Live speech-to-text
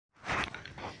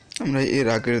আমরা এর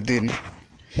আগের দিন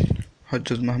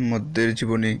হযরত মুহাম্মদের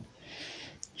জীবনী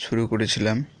শুরু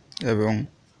করেছিলাম এবং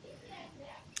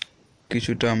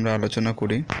কিছুটা আমরা আলোচনা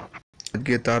করি।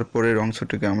 আজকে তারপরের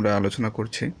অংশটিকে আমরা আলোচনা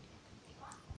করছি।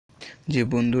 যে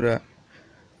বন্ধুরা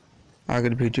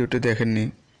আগের ভিডিওটি দেখেননি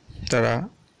তারা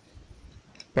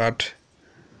পার্ট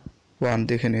 1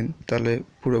 দেখে নিন, তাহলে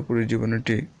পুরোপুরি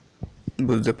জীবনীটি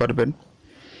বুঝতে পারবেন।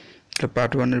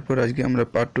 পার্ট 1 এর পর আজকে আমরা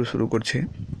পার্ট 2 শুরু করছি।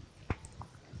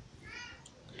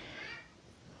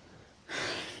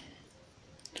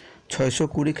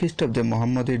 620 খ্রিস্টাব্দে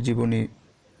মোহাম্মদের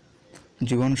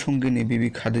জীবনসঙ্গিনী বিবি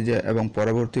খাদিজা এবং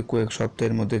পরবর্তী কয়েক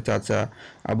সপ্তাহের মধ্যে চাচা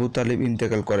আবু তালিব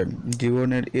ইন্তেকাল করেন।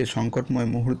 জীবনের এ সংকটময়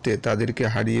মুহূর্তে তাদেরকে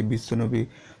হারিয়ে বিশ্বনবী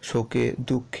শোকে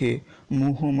দুঃখে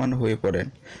মুহ্যমান হয়ে পড়েন।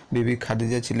 বিবি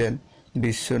খাদিজা ছিলেন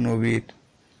বিশ্বনবীর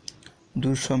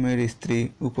দুঃসময়ের স্ত্রী,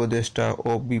 উপদেষ্টা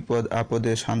ও বিপদ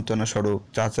আপদে সান্ত্বনা স্বরূপ।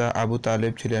 চাচা আবু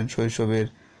তালিব ছিলেন শৈশবের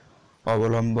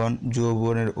অবলম্বন,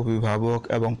 যৌবনের অভিভাবক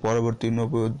এবং পরবর্তী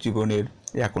নবুয়ত জীবনের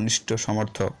একনিষ্ঠ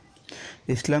সমর্থক।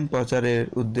 ইসলাম প্রচারের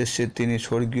উদ্দেশ্যে তিনি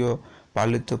স্বর্গীয়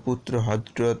পালিত পুত্র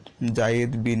হযরত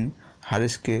যায়েদ বিন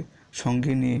হারিসকে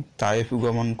সঙ্গে নিয়ে তায়েফ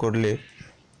গমন করলে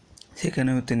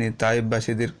সেখানেও তিনি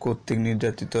তায়েফবাসীদের কর্তৃক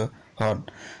নির্যাতিত হন।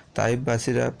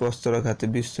 তায়েফবাসীরা প্রস্তরাঘাতে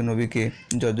বিশ্বনবীকে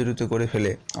জর্জরিত করে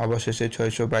ফেলে। অবশেষে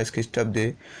 622 খ্রিস্টাব্দে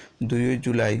 2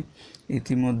 জুলাই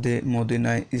ইতিমধ্যে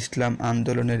মদিনায় ইসলাম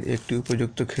আন্দোলনের একটি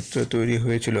উপযুক্ত ক্ষেত্র তৈরি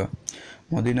হয়েছিল।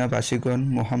 মদিনাবাসীগণ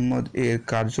মুহাম্মদ এর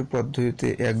কার্যপদ্ধতিতে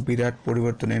এক বিরাট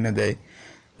পরিবর্তন এনে দেয়।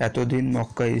 এতদিন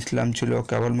মক্কায় ইসলাম ছিল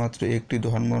কেবলমাত্র একটি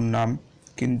ধর্মর নাম,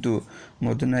 কিন্তু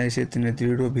মদিনায় এসে তিনি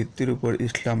দৃঢ় ভিত্তির উপর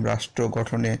ইসলাম রাষ্ট্র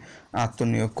গঠনে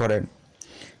আত্মনিয়োগ করেন।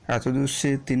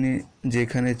 এতদুশ্যে তিনি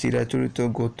যেখানে চিরাচরিত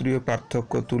গোত্রীয়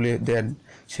পার্থক্য তুলে দেন,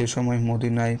 সে সময়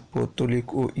মদিনায় পৌত্তলিক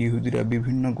ও ইহুদিরা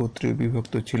বিভিন্ন গোত্রে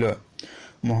বিভক্ত ছিল।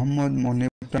 মুহাম্মদ মনে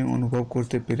প্রাণে অনুভব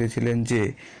করতে পেরেছিলেন যে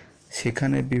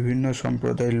সেখানে বিভিন্ন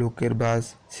সম্প্রদায়ের লোকের বাস,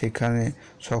 সেখানে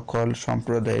সকল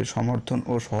সম্প্রদায়ের সমর্থন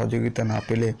ও সহযোগিতা না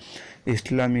পেলে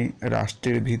ইসলামী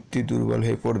রাষ্ট্রের ভিত্তি দুর্বল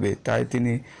হয়ে পড়বে। তাই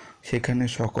তিনি সেখানে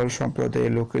সকল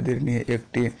সম্প্রদায়ের লোকেদের নিয়ে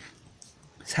একটি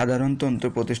সাধারণতন্ত্র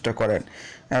প্রতিষ্ঠা করেন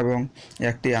এবং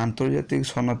একটি আন্তর্জাতিক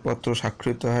সনদপত্র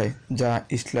স্বাক্ষরিত হয়, যা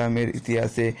ইসলামের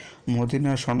ইতিহাসে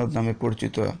মদিনার সনদ নামে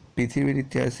পরিচিত। পৃথিবীর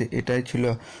ইতিহাসে এটাই ছিল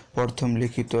প্রথম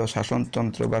লিখিত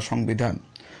শাসনতন্ত্র বা সংবিধান।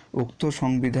 উক্ত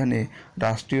সংবিধানে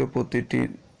রাষ্ট্রীয় প্রতিটি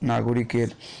নাগরিকের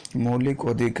মৌলিক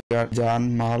অধিকার, জান,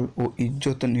 মাল ও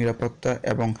ইজ্জত, নিরাপত্তা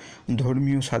এবং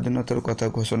ধর্মীয় স্বাধীনতার কথা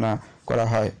ঘোষণা করা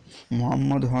হয়।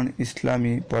 মুহাম্মদ হন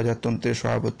ইসলামী প্রজাতন্ত্রের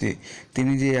সভাপতি।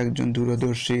 তিনি যে একজন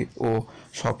দূরদর্শী ও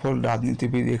সফল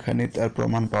রাজনীতিবিদ, এখানে তার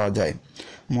প্রমাণ পাওয়া যায়।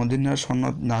 মদিনার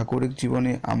সনদ নাগরিক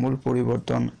জীবনে আমূল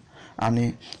পরিবর্তন আনে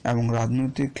এবং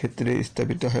রাজনৈতিক ক্ষেত্রে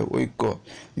স্থাপিত হয় ঐক্য।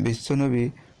 বিশ্বনবী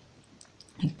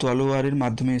তলোয়ারের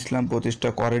মাধ্যমে ইসলাম প্রতিষ্ঠা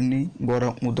করেননি,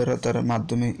 বরং উদারতার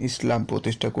মাধ্যমে ইসলাম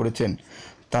প্রতিষ্ঠা করেছেন।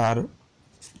 তার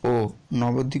ও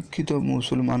নবদীক্ষিত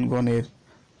মুসলমানগণের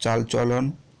চালচলন,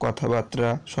 কথাবার্তা,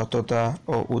 সততা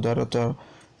ও উদারতা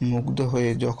মুগ্ধ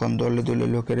হয়ে যখন দলে দলে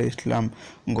লোকেরা ইসলাম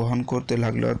গ্রহণ করতে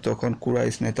লাগল, তখন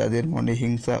কুরাইশ নেতাদের মনে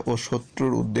হিংসা ও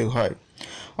শত্রুর উদ্রেক হয়।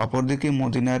 অপরদিকে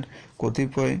মদিনার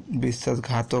কতিপয়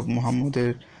বিশ্বাসঘাতক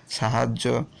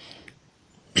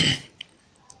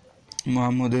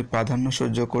মুহাম্মদের প্রাধান্য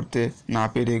সহ্য করতে না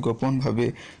পেরে গোপনভাবে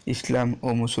ইসলাম ও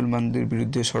মুসলমানদের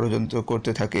বিরুদ্ধে ষড়যন্ত্র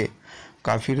করতে থাকে।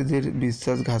 কাফিরদের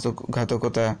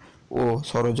বিশ্বাসঘাতকতা ও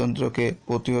ষড়যন্ত্রকে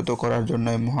প্রতিহত করার জন্য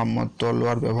মুহাম্মদ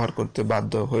তলোয়ার ব্যবহার করতে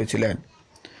বাধ্য হয়েছিলেন।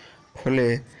 ফলে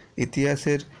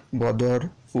ইতিহাসের বদর,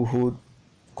 উহুদ,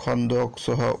 খন্দক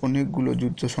সহ অনেকগুলো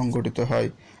যুদ্ধ সংঘটিত হয়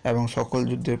এবং সকল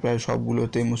যুদ্ধের প্রায়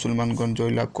সবগুলোতেই মুসলমানগণ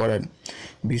জয়লাভ করেন।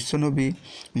 বিশ্বনবী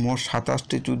মোট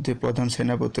 27টি যুদ্ধে প্রধান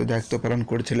সেনাপতির দায়িত্ব পালন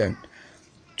করেছিলেন।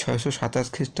 627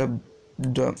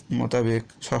 খ্রিস্টাব্দ মোতাবেক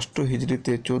 6ষ্ঠ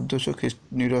হিজরিতে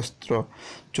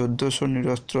 1400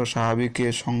 নিরস্ত্র সাহাবীকে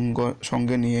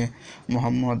সঙ্গে নিয়ে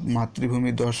মুহাম্মদ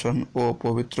মাতৃভূমি দর্শন ও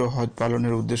পবিত্র হজ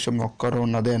পালনের উদ্দেশ্যে মক্কা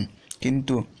রওনা দেন।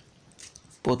 কিন্তু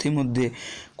পথিমধ্যে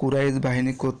কুরাইশ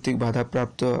বাহিনী কর্তৃক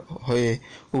বাধাপ্রাপ্ত হয়ে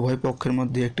উভয় পক্ষের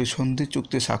মধ্যে একটি সন্ধি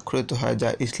চুক্তি স্বাক্ষরিত হয়, যা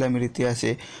ইসলামের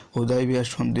ইতিহাসে হুদাইবিয়ার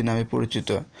সন্ধি নামে পরিচিত।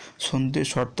 সন্ধির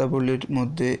শর্তাবলীর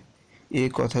মধ্যে এই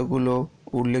কথাগুলো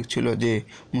উল্লেখ ছিল যে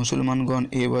মুসলমানগণ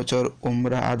এ বছর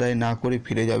উমরা আদায় না করে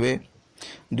ফিরে যাবে।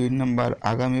 2 নম্বর,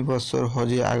 আগামী বছর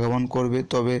হজে আগমন করবে,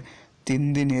 তবে 3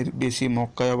 দিনের বেশি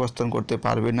মক্কায় অবস্থান করতে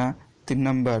পারবে না। 3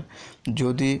 নম্বর,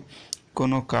 যদি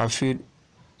কোনো কাফির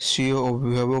স্বীয়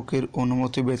অভিভাবকের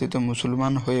অনুমতি ব্যতীত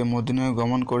মুসলমান হয়ে মদিনায়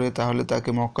গমন করে, তাহলে তাকে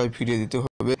মক্কায় ফিরিয়ে দিতে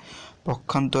হবে।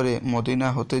 পক্ষান্তরে মদিনা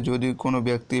হতে যদি কোনো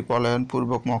ব্যক্তি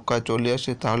পলায়নপূর্বক মক্কায় চলে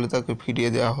আসে, তাহলে তাকে ফিরিয়ে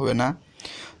দেওয়া হবে না।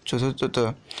 চতুর্থত,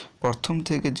 প্রথম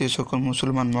থেকে যে সকল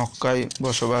মুসলমান মক্কায়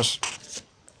বসবাস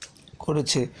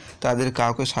করেছে তাদের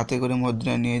কাউকে সাথে করে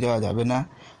মদিনায় নিয়ে যাওয়া যাবে না।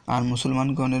 আর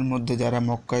মুসলমানগণের মধ্যে যারা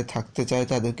মক্কায় থাকতে চায়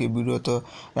তাদেরকে বিরত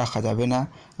রাখা যাবে না।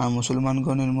 আর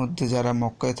মুসলমানগণের মধ্যে যারা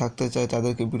মক্কায় থাকতে চায়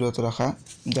তাদেরকে বিরত রাখা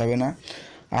যাবে না।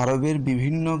 আরবের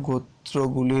বিভিন্ন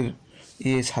গোত্রগুলির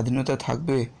এ স্বাধীনতা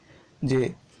থাকবে যে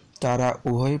তারা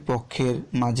উভয় পক্ষের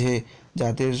মাঝে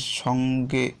যাদের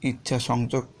সঙ্গে ইচ্ছা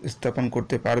সংযোগ স্থাপন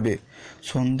করতে পারবে।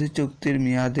 সন্ধি চুক্তির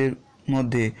মেয়াদের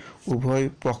মধ্যে উভয়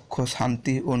পক্ষ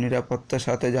শান্তি ও নিরাপত্তার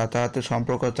সাথে যাতায়াতের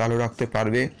সম্পর্ক চালু রাখতে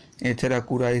পারবে। এছাড়া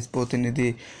কুরাইশ প্রতিনিধি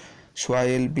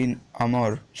সুহাইল বিন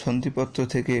আমর সন্ধিপত্র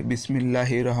থেকে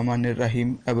বিসমিল্লাহির রহমানির রাহিম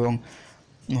এবং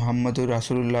মুহাম্মদুর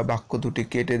রাসূলুল্লাহ বাক্য দুটি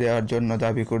কেটে দেওয়ার জন্য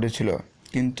দাবি করেছিল,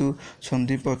 কিন্তু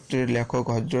সন্ধিপত্রের লেখক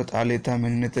হযরত আলী তা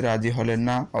মেনে নিতে রাজি হলেন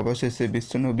না। অবশেষে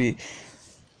বিশ্বনবী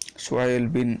সুহাইল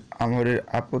বিন আমরের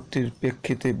আপত্তির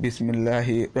প্রেক্ষিতে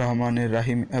বিসমিল্লাহির রহমানির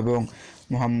রাহিম এবং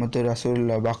মুহাম্মদুর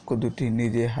রাসূলুল্লাহ বাক্য দুটি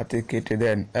নিজে হাতে কেটে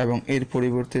দেন এবং এর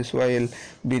পরিবর্তে সুহাইল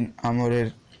বিন আমরের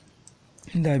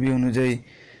দাবি অনুযায়ী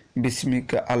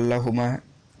বিসমিকা আল্লাহুমা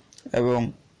এবং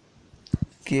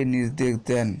কে নির্দেশ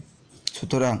দেন।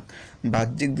 সুতরাং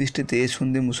বাহ্যিক দৃষ্টিতে এ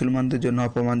সন্ধি মুসলমানদের জন্য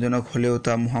অপমানজনক হলেও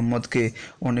তা মুহাম্মদকে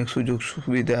অনেক সুযোগ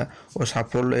সুবিধা ও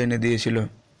সাফল্য এনে দিয়েছিল।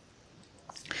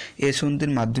 এ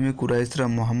সন্ধির মাধ্যমে কুরাইশরা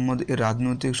মুহাম্মদ এর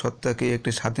রাজনৈতিক সত্তাকে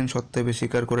একটি স্বাধীন সত্তা হিসেবে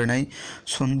স্বীকার করে নেয়।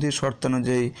 সন্ধির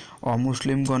শর্তানুযায়ী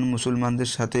অমুসলিমগণ মুসলমানদের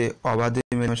সাথে অবাধে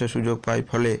মেলামেশার সুযোগ পায়,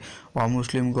 ফলে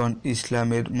অমুসলিমগণ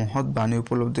ইসলামের মহৎ বাণী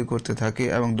উপলব্ধি করতে থাকে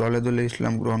এবং দলে দলে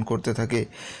ইসলাম গ্রহণ করতে থাকে।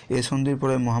 এ সন্ধির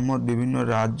পরে মুহাম্মদ বিভিন্ন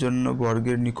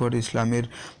রাজবর্গের নিকট ইসলামের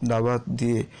দাওয়াত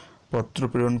দিয়ে পত্র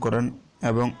প্রেরণ করেন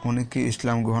এবং অনেকেই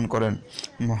ইসলাম গ্রহণ করেন।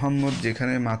 মুহাম্মদ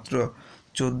যেখানে মাত্র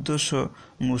 1400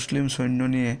 মুসলিম সৈন্য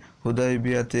নিয়ে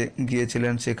হুদায়বিয়াতে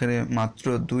গিয়েছিলেন, সেখানে মাত্র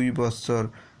 2 বৎসর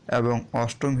এবং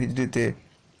 8ম হিজরিতে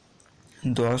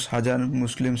 10,000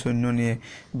 মুসলিম সৈন্য নিয়ে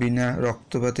বিনা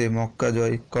রক্তপাতে মক্কা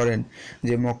জয় করেন।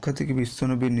 যে মক্কা থেকে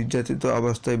বিশ্বনবী নির্যাতিত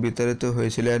অবস্থায় বিতাড়িত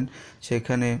হয়েছিলেন,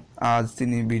 সেখানে আজ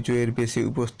তিনি বিজয়ের বেশে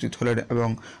উপস্থিত হলেন এবং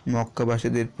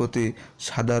মক্কাবাসীদের প্রতি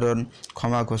সাধারণ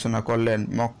ক্ষমা ঘোষণা করলেন।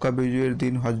 মক্কা বিজয়ের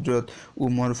দিন হযরত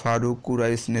উমর ফারুক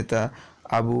কুরাইশ নেতা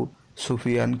আবু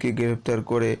সুফিয়ানকে গ্রেফতার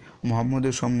করে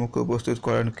মুহাম্মদের সম্মুখে উপস্থিত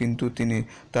করেন, কিন্তু তিনি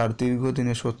তার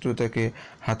দীর্ঘদিনের শত্রুতাকে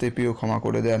হাতে পেয়েও ক্ষমা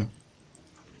করে দেন।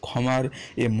 ক্ষমার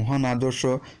এ মহান আদর্শ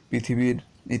পৃথিবীর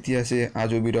ইতিহাসে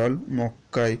আজও বিরল।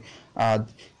 মক্কায় আজ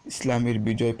ইসলামের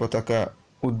বিজয় পতাকা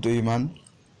উড্ডীয়মান।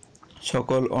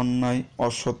 সকল অন্যায়,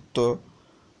 অসত্য,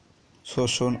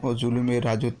 শোষণ ও জুলুমের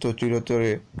রাজত্ব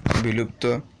চিরতরে বিলুপ্ত।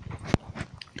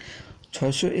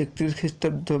 631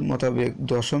 খ্রিস্টাব্দ মোতাবেক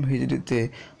 10ম হিজরিতে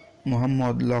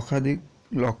মুহাম্মদ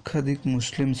লক্ষাধিক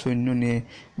মুসলিম সৈন্য নিয়ে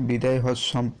বিদায় হজ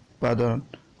সম্পাদন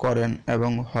করেন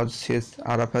এবং হজ শেষ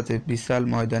আরাফাতে বিশাল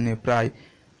ময়দানে প্রায়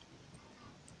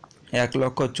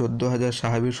 1,14,000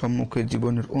 সাহাবীর সম্মুখে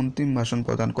জীবনের অন্তিম ভাষণ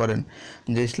প্রদান করেন,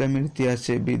 যা ইসলামের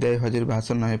ইতিহাসে বিদায় হজের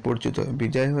ভাষণ নামে পরিচিত।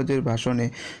 বিদায় হজের ভাষণে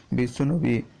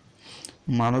বিশ্বনবী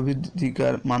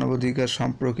মানবাধিকার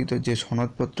সম্পর্কিত যে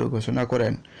সনদপত্র ঘোষণা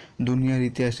করেন, দুনিয়ার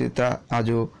ইতিহাসে তা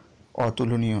আজও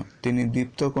অতুলনীয়। তিনি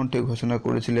দীপ্ত কণ্ঠে ঘোষণা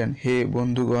করেছিলেন, হে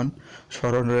বন্ধুগণ,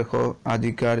 স্মরণ রেখো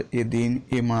আদিকার এ দিন,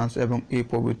 এ মাস এবং এ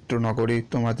পবিত্র নগরী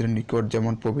তোমাদের নিকট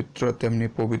যেমন পবিত্র, তেমনি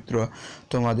পবিত্র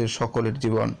তোমাদের সকলের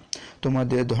জীবন,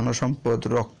 তোমাদের ধনসম্পদ,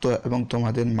 রক্ত এবং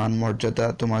তোমাদের মান মর্যাদা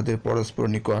তোমাদের পরস্পর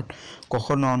নিকট।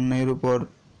 কখনো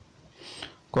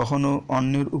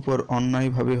অন্যের উপর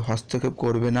অন্যায়ভাবে হস্তক্ষেপ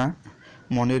করবে না।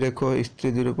 মনে রেখো,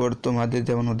 স্ত্রীদের উপর তোমাদের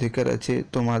যেমন অধিকার আছে,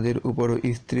 তোমাদের উপরও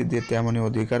স্ত্রীদের তেমনই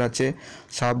অধিকার আছে।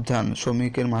 সাবধান,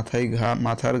 শ্রমিকের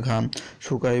মাথার ঘাম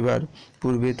শুকাইবার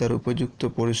পূর্বে তার উপযুক্ত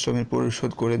পরিশ্রমের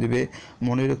পরিশোধ করে দিবে।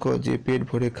 মনে রেখো, যে পেট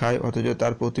ভরে খায় অথচ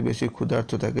তার প্রতিবেশী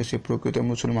ক্ষুধার্ত থাকে, সে প্রকৃত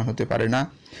মুসলমান হতে পারে না।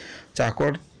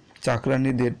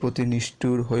 চাকরানীদের প্রতি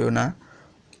নিষ্ঠুর হইও না।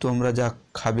 তোমরা যা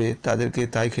খাবে তাদেরকে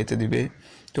তাই খেতে দিবে,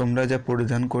 তোমরা যা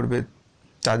পরিধান করবে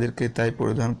তাদেরকে তাই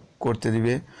পরিধান করতে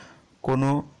দিবে। কোনো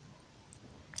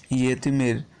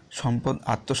ইয়েতিমের সম্পদ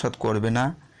আত্মসাৎ করবে না।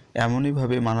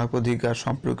 এমনইভাবে মানবাধিকার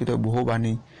সম্পর্কিত বহু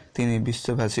বাণী তিনি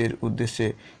বিশ্ববাসীর উদ্দেশ্যে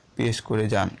পেশ করে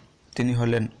যান। তিনি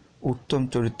হলেন উত্তম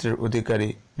চরিত্রের অধিকারী,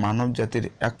 মানব জাতির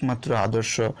একমাত্র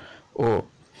আদর্শ ও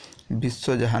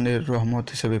বিশ্বজাহানের রহমত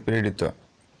হিসেবে প্রেরিত।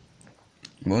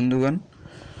 বন্ধুগণ,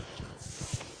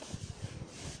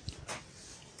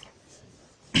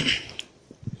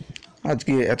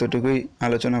 আজকে এতটুকুই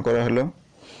আলোচনা করা হলো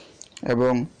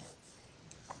এবং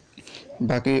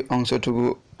বাকি অংশটুকু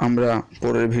আমরা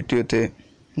পরের ভিডিওতে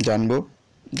জানব।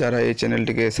 যারা এই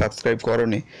চ্যানেলটিকে সাবস্ক্রাইব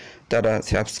করনি তারা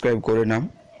সাবস্ক্রাইব করে নাও,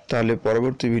 তাহলে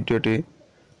পরবর্তী ভিডিওটি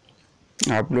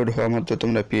আপলোড হওয়া মাত্র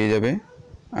তোমরা পেয়ে যাবে।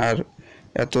 আর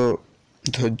এত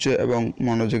ধৈর্য এবং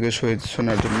মনোযোগের সহিত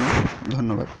শোনার জন্য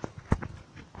ধন্যবাদ।